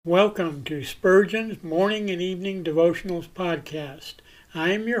Welcome to Spurgeon's Morning and Evening Devotionals podcast.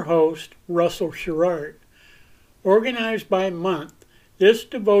 I am your host, Russell Sherrard. Organized by month, this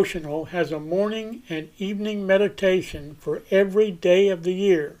devotional has a morning and evening meditation for every day of the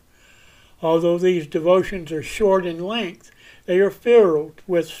year. Although these devotions are short in length, they are filled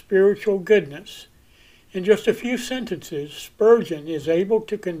with spiritual goodness. In just a few sentences, Spurgeon is able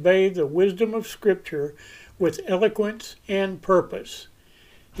to convey the wisdom of Scripture with eloquence and purpose.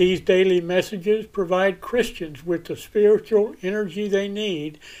 These daily messages provide Christians with the spiritual energy they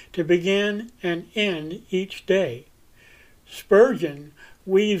need to begin and end each day. Spurgeon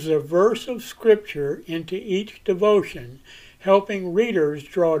weaves a verse of Scripture into each devotion, helping readers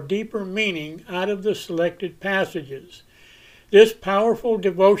draw deeper meaning out of the selected passages. This powerful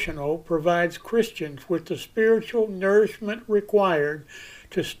devotional provides Christians with the spiritual nourishment required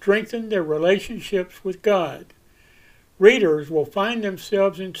to strengthen their relationships with God. Readers will find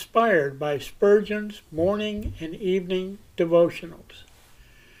themselves inspired by Spurgeon's morning and evening devotionals.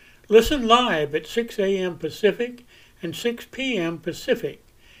 Listen live at 6 a.m. Pacific and 6 p.m. Pacific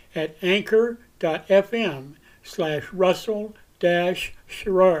at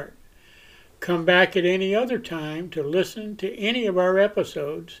anchor.fm/Russell-Sherrard. Come back at any other time to listen to any of our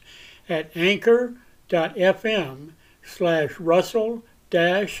episodes at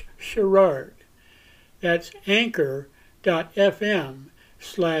anchor.fm/Russell-Sherrard. That's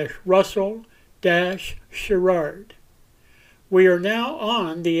anchor.fm/Russell-Sherrard. We are now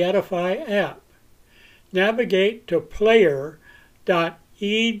on the Edify app. Navigate to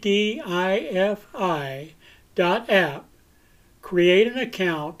player.edifi.app, create an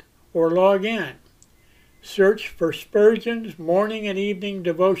account, or log in. Search for Spurgeon's Morning and Evening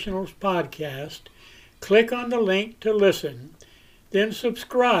Devotionals podcast, click on the link to listen, then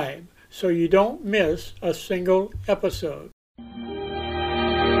subscribe so you don't miss a single episode.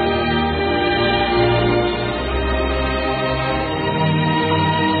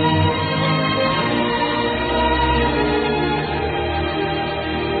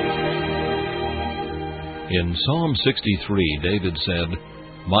 In Psalm 63, David said,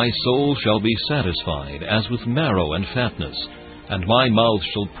 "My soul shall be satisfied as with marrow and fatness, and my mouth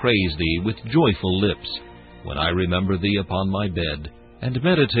shall praise Thee with joyful lips, when I remember Thee upon my bed, and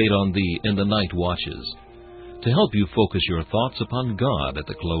meditate on Thee in the night watches." To help you focus your thoughts upon God at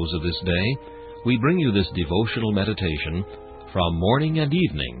the close of this day, we bring you this devotional meditation from Morning and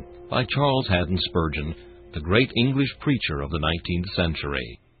Evening by Charles Haddon Spurgeon, the great English preacher of the 19th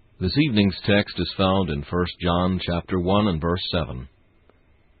century. This evening's text is found in 1 John chapter 1 and verse 7.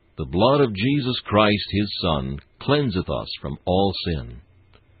 "The blood of Jesus Christ, His Son, cleanseth us from all sin."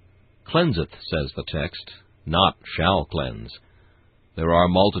 Cleanseth, says the text, not shall cleanse. There are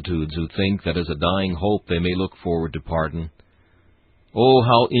multitudes who think that as a dying hope they may look forward to pardon. Oh,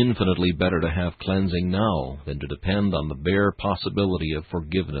 how infinitely better to have cleansing now than to depend on the bare possibility of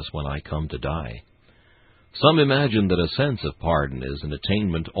forgiveness when I come to die. Some imagine that a sense of pardon is an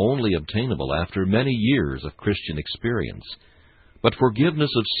attainment only obtainable after many years of Christian experience. But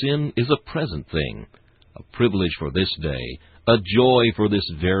forgiveness of sin is a present thing, a privilege for this day, a joy for this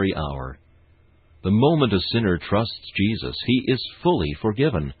very hour. The moment a sinner trusts Jesus, he is fully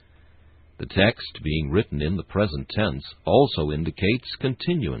forgiven. The text, being written in the present tense, also indicates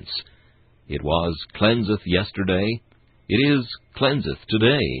continuance. It was cleanseth yesterday, it is cleanseth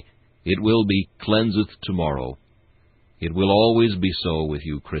today, it will be cleanseth tomorrow. It will always be so with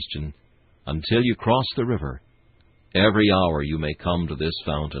you, Christian, until you cross the river. Every hour you may come to this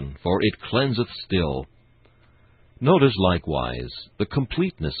fountain, for it cleanseth still. Notice likewise the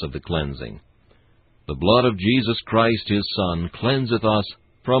completeness of the cleansing. The blood of Jesus Christ, His Son, cleanseth us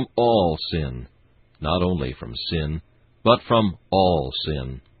from all sin, not only from sin, but from all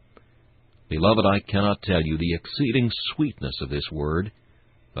sin. Beloved, I cannot tell you the exceeding sweetness of this word,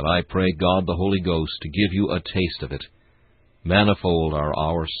 but I pray God the Holy Ghost to give you a taste of it. Manifold are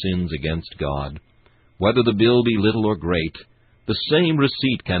our sins against God. Whether the bill be little or great, the same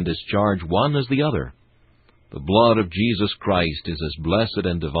receipt can discharge one as the other. The blood of Jesus Christ is as blessed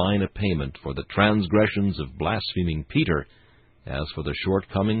and divine a payment for the transgressions of blaspheming Peter as for the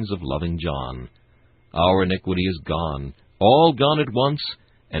shortcomings of loving John. Our iniquity is gone, all gone at once,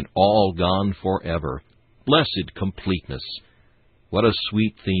 and all gone forever. Blessed completeness! What a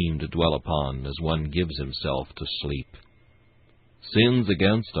sweet theme to dwell upon as one gives himself to sleep. Sins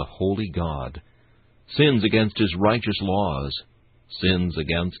against a holy God, sins against His righteous laws, sins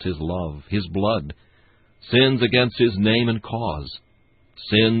against His love, His blood, sins against His name and cause,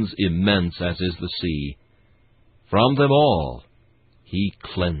 sins immense as is the sea. From them all He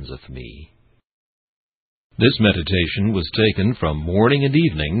cleanseth me. This meditation was taken from Morning and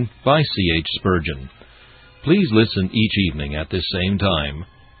Evening by C.H. Spurgeon. Please listen each evening at this same time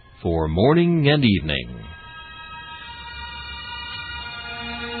for Morning and Evening.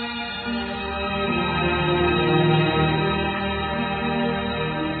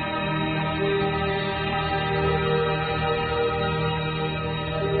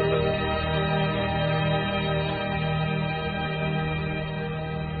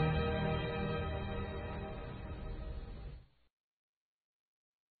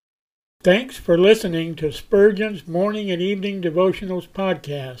 Thanks for listening to Spurgeon's Morning and Evening Devotionals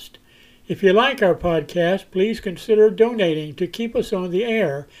podcast. If you like our podcast, please consider donating to keep us on the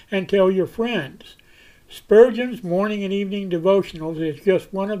air and tell your friends. Spurgeon's Morning and Evening Devotionals is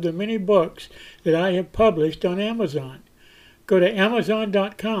just one of the many books that I have published on Amazon. Go to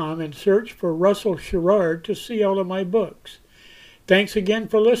Amazon.com and search for Russell Sherrard to see all of my books. Thanks again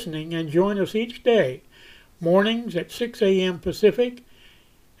for listening, and join us each day, mornings at 6 a.m. Pacific,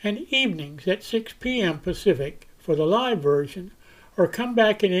 and evenings at 6 p.m. Pacific for the live version, or come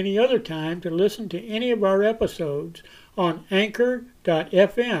back at any other time to listen to any of our episodes on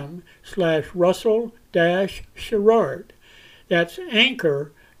anchor.fm/Russell-Sherrard. That's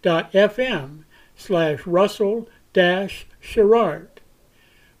anchor.fm/Russell-Sherrard.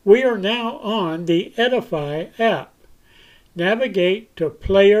 We are now on the Edify app. Navigate to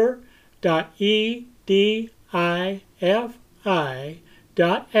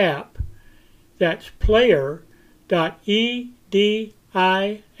player.edifi.app. That's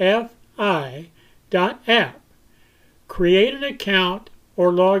player.edifi.app. Create an account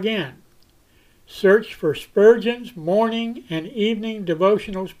or log in. Search for Spurgeon's Morning and Evening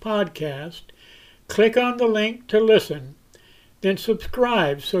Devotionals podcast. Click on the link to listen, then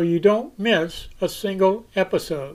subscribe so you don't miss a single episode.